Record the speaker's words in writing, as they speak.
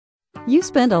You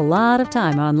spend a lot of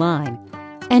time online,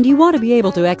 and you want to be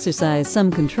able to exercise some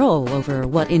control over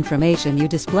what information you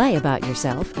display about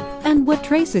yourself and what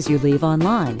traces you leave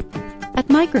online. At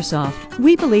Microsoft,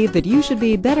 we believe that you should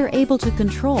be better able to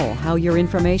control how your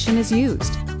information is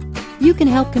used. You can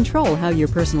help control how your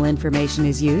personal information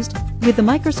is used with the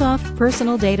Microsoft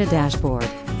Personal Data Dashboard.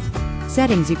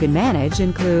 Settings you can manage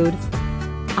include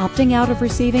opting out of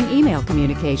receiving email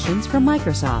communications from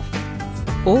Microsoft,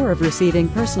 or of receiving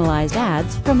personalized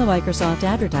ads from the Microsoft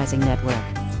Advertising Network.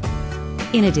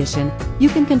 In addition, you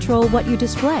can control what you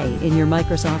display in your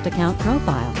Microsoft account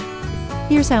profile.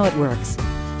 Here's how it works.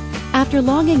 After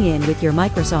logging in with your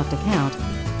Microsoft account,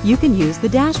 you can use the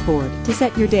dashboard to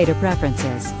set your data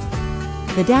preferences.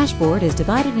 The dashboard is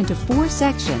divided into 4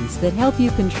 sections that help you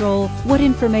control what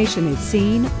information is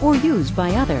seen or used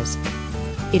by others.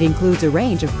 It includes a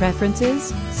range of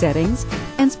preferences, settings,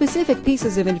 and specific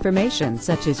pieces of information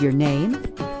such as your name,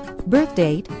 birth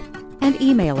date, and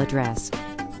email address.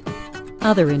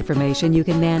 Other information you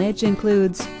can manage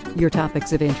includes your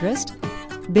topics of interest,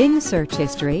 Bing search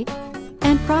history,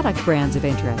 and product brands of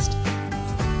interest.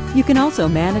 You can also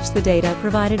manage the data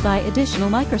provided by additional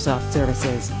Microsoft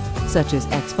services, such as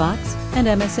Xbox and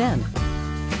MSN.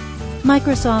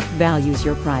 Microsoft values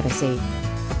your privacy.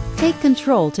 Take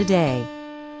control today.